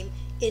came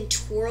in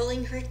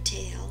twirling her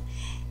tail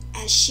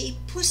as she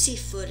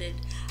pussyfooted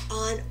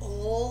on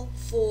all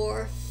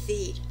 4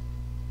 feet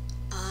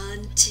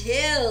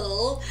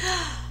until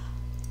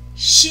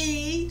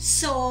she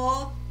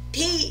saw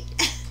Pete.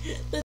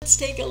 Let's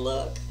take a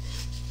look.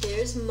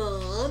 There's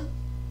Mom,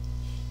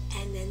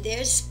 and then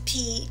there's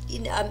Pete.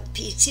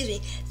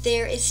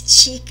 There is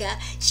Chica.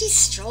 She's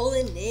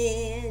strolling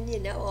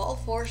in, all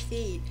 4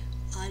 feet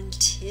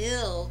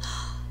until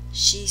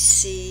she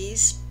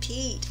sees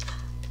Pete.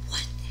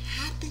 What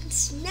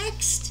happens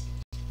next?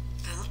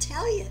 I'll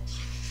tell you.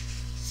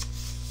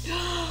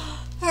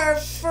 Her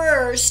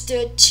fur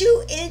stood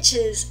 2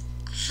 inches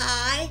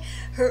high.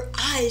 Her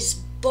eyes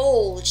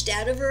bulged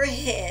out of her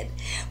head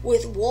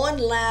with one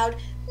loud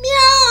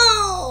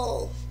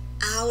meow.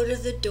 Out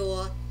of the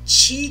door,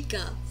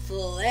 Chica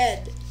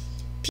fled.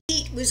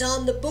 Pete was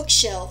on the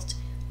bookshelf.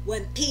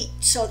 When Pete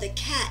saw the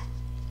cat,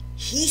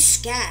 he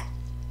scat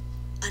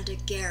under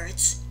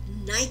Garrett's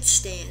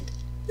nightstand.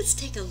 Let's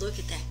take a look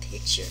at that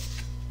picture.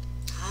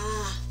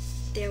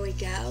 There we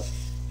go.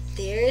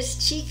 There's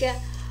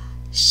Chica.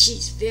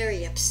 She's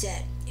very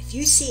upset. If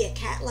you see a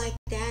cat like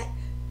that,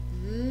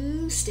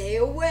 stay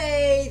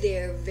away.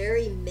 They're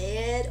very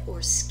mad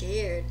or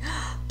scared.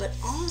 But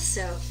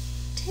also,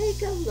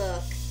 take a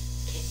look.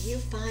 Can you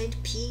find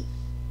Pete?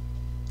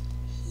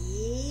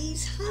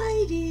 He's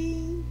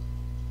hiding.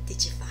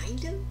 Did you find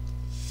him?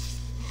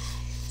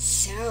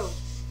 So,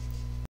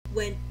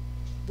 when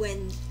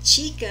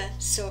Chica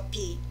saw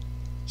Pete,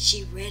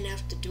 she ran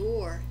out the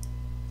door.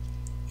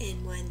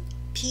 And when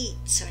Pete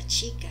saw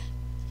Chica,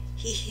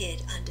 he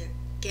hid under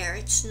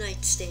Garrett's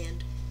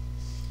nightstand.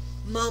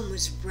 Mom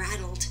was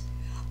rattled.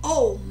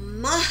 Oh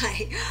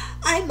my,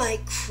 I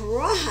might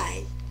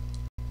cry.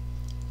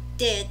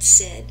 Dad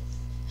said,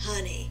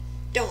 honey,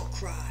 don't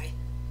cry.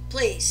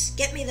 Please,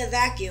 get me the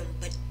vacuum,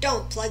 but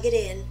don't plug it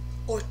in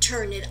or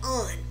turn it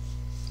on.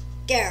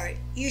 Garrett,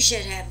 you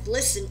should have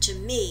listened to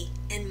me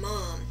and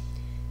Mom.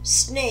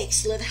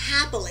 Snakes live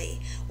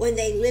happily when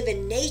they live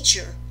in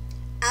nature,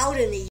 out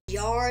in the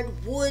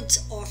yard,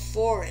 woods, or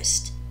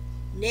forest.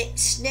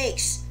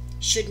 Snakes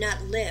should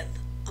not live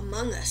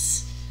among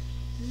us.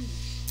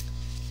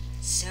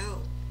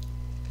 So,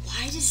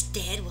 why does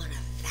Dad want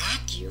a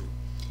vacuum,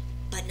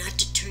 but not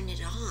to turn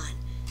it on?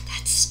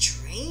 That's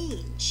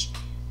strange.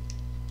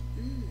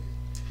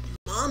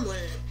 Mom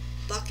wanted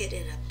a bucket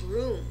and a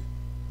broom.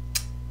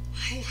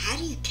 How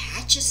do you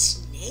catch a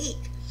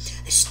snake?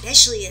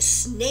 Especially a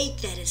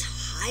snake that is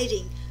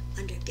hiding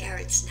under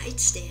Garrett's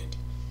nightstand.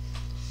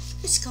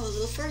 Let's go a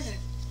little further.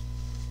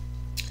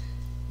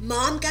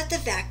 Mom got the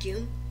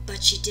vacuum,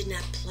 but she did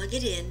not plug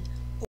it in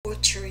or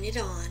turn it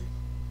on.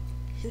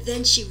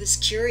 Then she was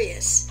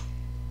curious.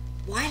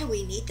 Why do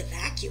we need the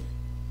vacuum?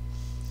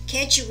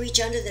 Can't you reach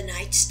under the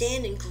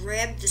nightstand and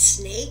grab the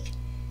snake?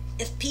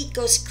 If Pete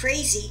goes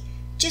crazy,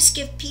 just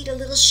give Pete a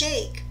little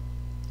shake.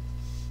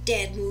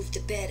 Dad moved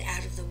the bed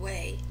out of the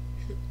way.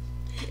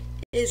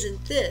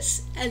 Isn't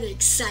this an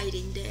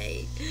exciting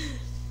day?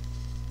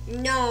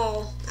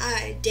 No,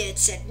 Dad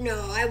said,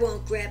 no, I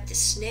won't grab the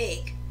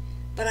snake,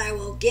 but I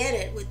will get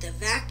it with the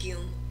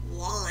vacuum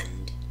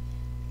wand.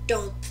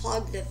 Don't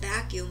plug the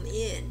vacuum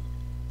in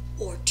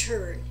or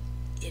turn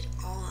it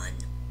on.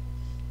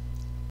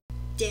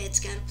 Dad's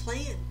got a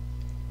plan.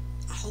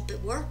 I hope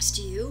it works,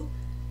 do you?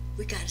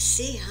 We gotta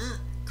see, huh?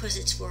 'Cause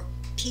it's for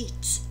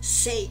Pete's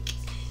sake.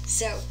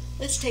 So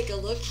let's take a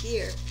look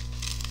here.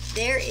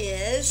 There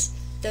is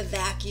the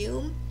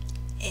vacuum,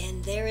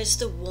 and there is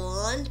the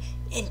wand.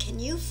 And can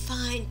you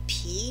find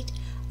Pete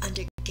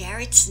under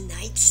Garrett's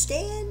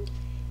nightstand?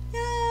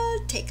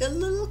 Take a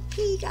little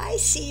peek. I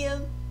see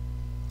him.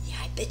 Yeah,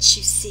 I bet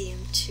you see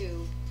him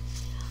too.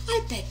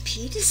 I bet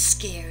Pete is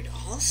scared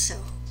also,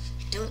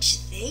 don't you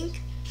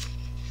think?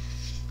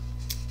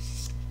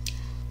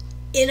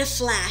 In a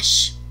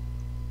flash,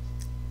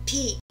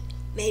 Pete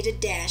made a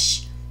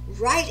dash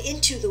right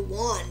into the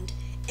wand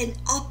and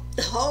up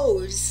the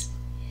hose.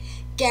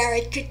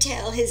 Garrett could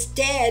tell his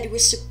dad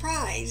was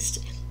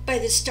surprised by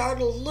the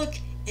startled look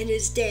in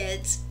his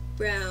dad's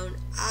brown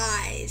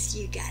eyes.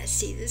 You gotta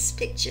see this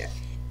picture.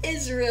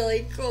 It's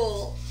really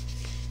cool.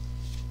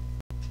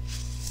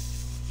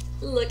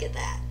 Look at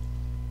that.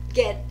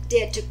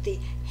 Dad took the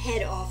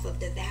head off of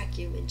the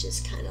vacuum and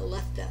just kind of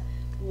left the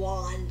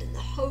wand and the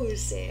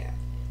hose there.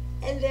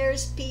 And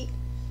there's Pete.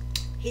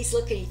 He's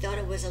looking. He thought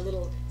it was a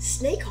little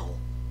snake hole.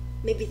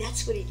 Maybe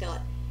that's what he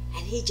thought.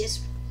 And he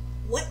just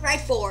went right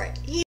for it.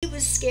 He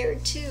was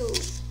scared too.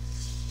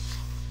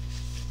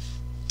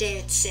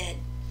 Dad said,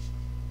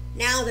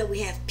 "Now that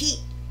we have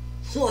Pete,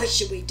 what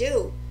should we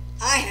do?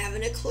 I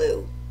haven't a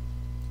clue."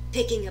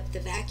 Picking up the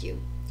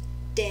vacuum,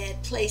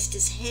 Dad placed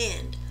his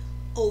hand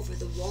over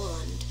the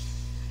wand.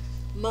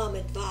 Mom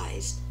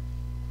advised,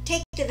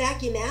 "Take the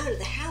vacuum out of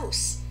the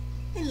house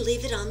and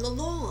leave it on the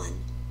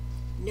lawn.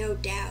 No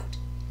doubt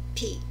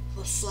Pete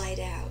will slide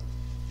out."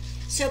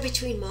 So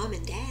between Mom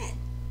and Dad,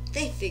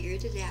 they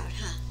figured it out,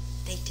 huh?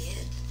 They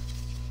did.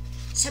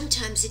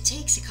 Sometimes it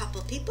takes a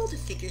couple people to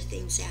figure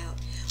things out.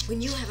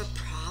 When you have a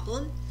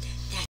problem,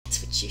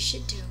 that's what you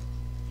should do.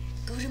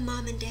 Go to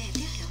Mom and Dad,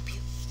 they'll help you.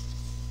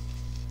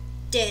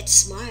 Dad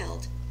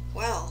smiled.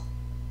 "Well,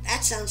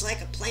 that sounds like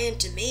a plan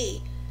to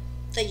me.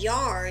 The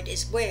yard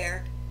is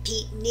where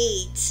Pete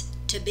needs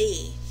to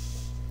be."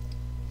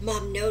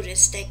 Mom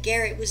noticed that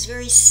Garrett was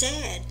very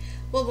sad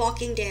while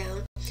walking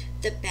down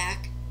the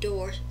back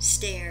door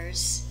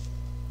stairs.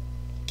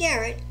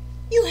 "Garrett,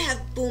 you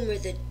have Boomer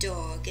the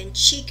dog and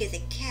Chica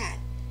the cat.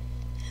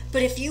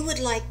 But if you would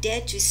like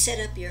Dad to set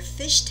up your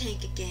fish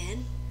tank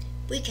again,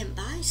 we can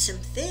buy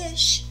some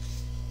fish."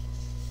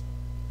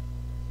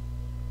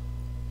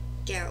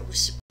 Garrett was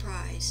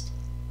surprised.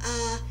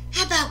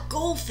 How about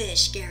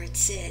goldfish?" Garrett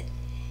said.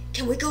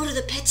 "Can we go to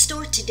the pet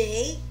store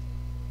today?"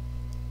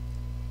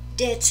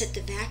 Dad set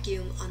the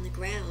vacuum on the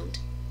ground.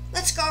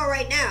 "Let's go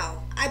right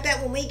now. I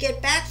bet when we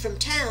get back from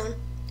town,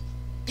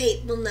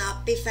 Pete will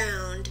not be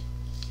found."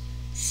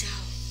 So,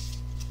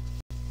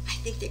 I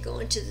think they're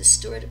going to the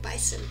store to buy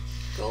some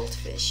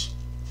goldfish.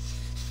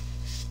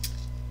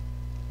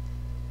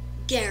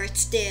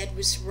 Garrett's dad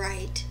was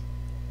right.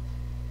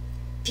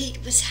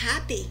 Pete was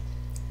happy.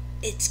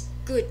 It's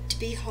good to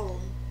be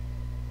home.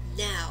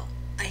 Now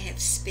I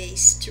have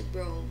space to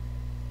roam.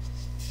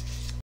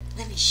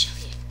 Let me show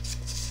you.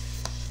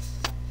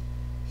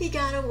 He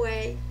got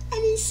away,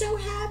 and he's so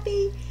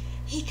happy.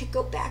 He could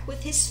go back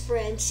with his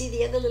friends, see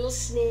the other little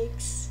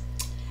snakes.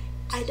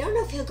 I don't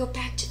know if he'll go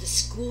back to the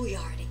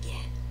schoolyard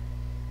again.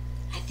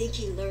 I think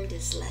he learned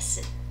his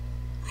lesson.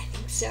 I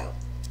think so.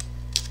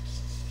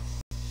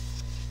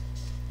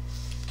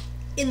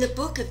 In the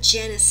book of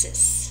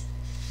Genesis,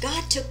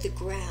 God took the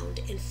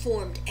ground and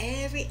formed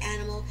every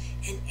animal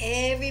and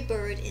every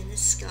bird in the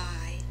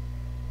sky.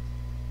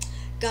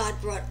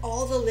 God brought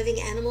all the living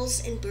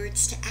animals and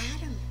birds to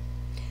Adam.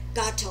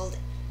 God told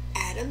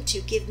Adam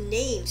to give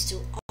names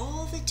to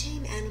all the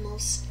tame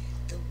animals,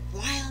 the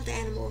wild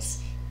animals,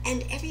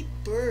 and every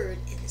bird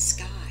in the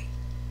sky,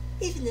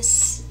 even the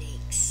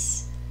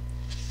snakes.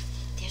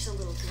 There's a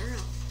little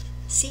girl.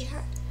 See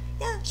her?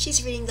 Yeah,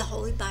 she's reading the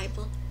Holy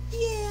Bible.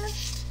 Yeah.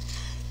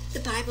 The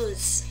Bible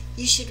is,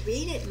 you should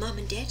read it. Mom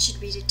and Dad should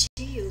read it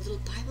to you. Little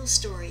Bible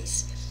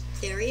stories.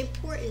 Very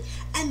important.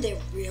 And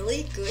they're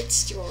really good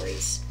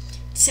stories.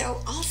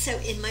 So also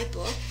in my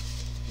book,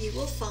 you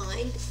will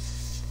find,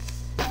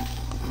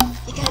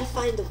 you got to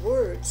find the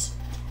words.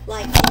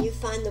 Like, can you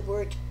find the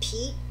word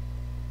Pete?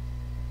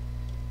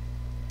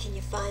 Can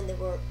you find the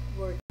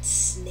word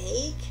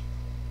snake?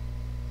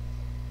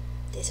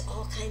 There's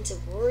all kinds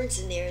of words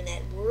in there in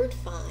that word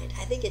find.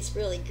 I think it's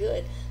really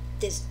good.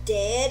 There's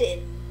dad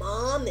and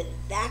mom and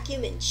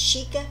vacuum and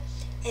chica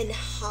and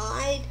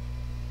hide.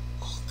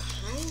 All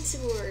kinds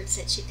of words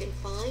that you can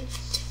find.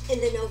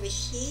 And then over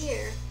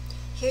here,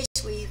 here's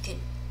where you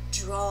can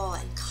draw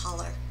and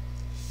color.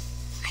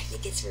 I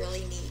think it's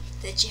really neat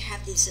that you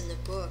have these in the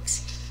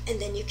books. And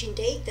then you can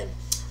date them.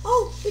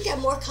 Oh, we got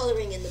more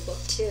coloring in the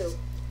book too.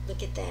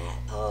 Look at that.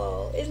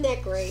 Oh, isn't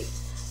that great?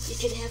 You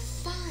can have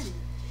fun.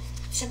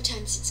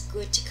 Sometimes it's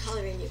good to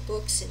color in your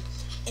books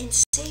and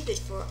save it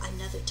for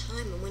another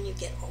time. And when you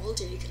get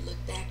older, you can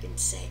look back and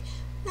say,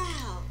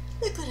 wow,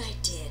 look what I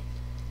did.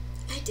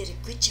 I did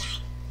a good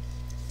job.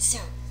 So,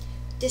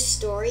 this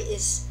story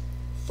is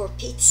for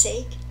Pete's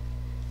sake.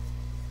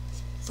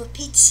 For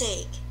Pete's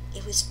sake,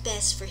 it was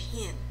best for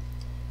him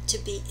to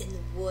be in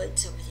the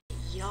woods or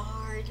the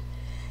yard,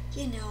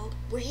 you know,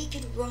 where he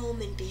could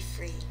roam and be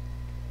free.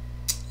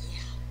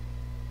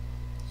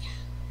 Yeah.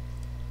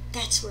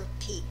 That's where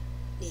Pete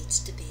needs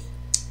to be.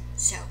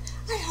 So,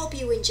 I hope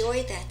you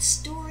enjoyed that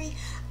story.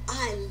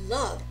 I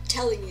love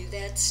telling you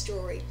that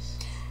story.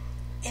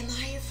 Am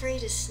I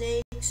afraid of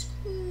snakes?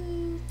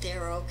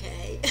 They're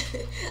okay.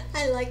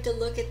 I like to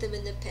look at them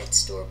in the pet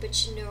store,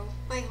 but you know,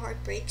 my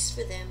heart breaks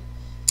for them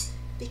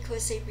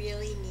because they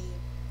really need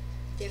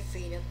their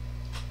freedom.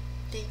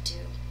 They do.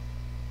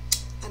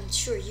 I'm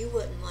sure you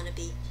wouldn't want to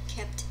be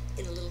kept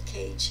in a little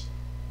cage.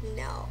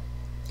 No.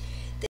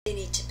 They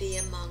need to be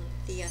among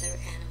the other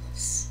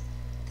animals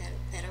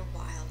that are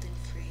wild and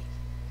free.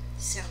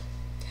 So,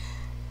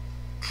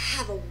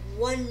 have a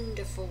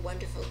wonderful,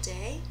 wonderful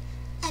day,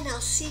 and I'll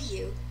see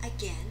you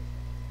again.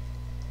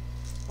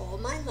 All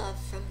my love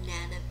from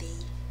Nana B,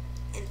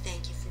 and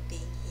thank you for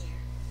being here.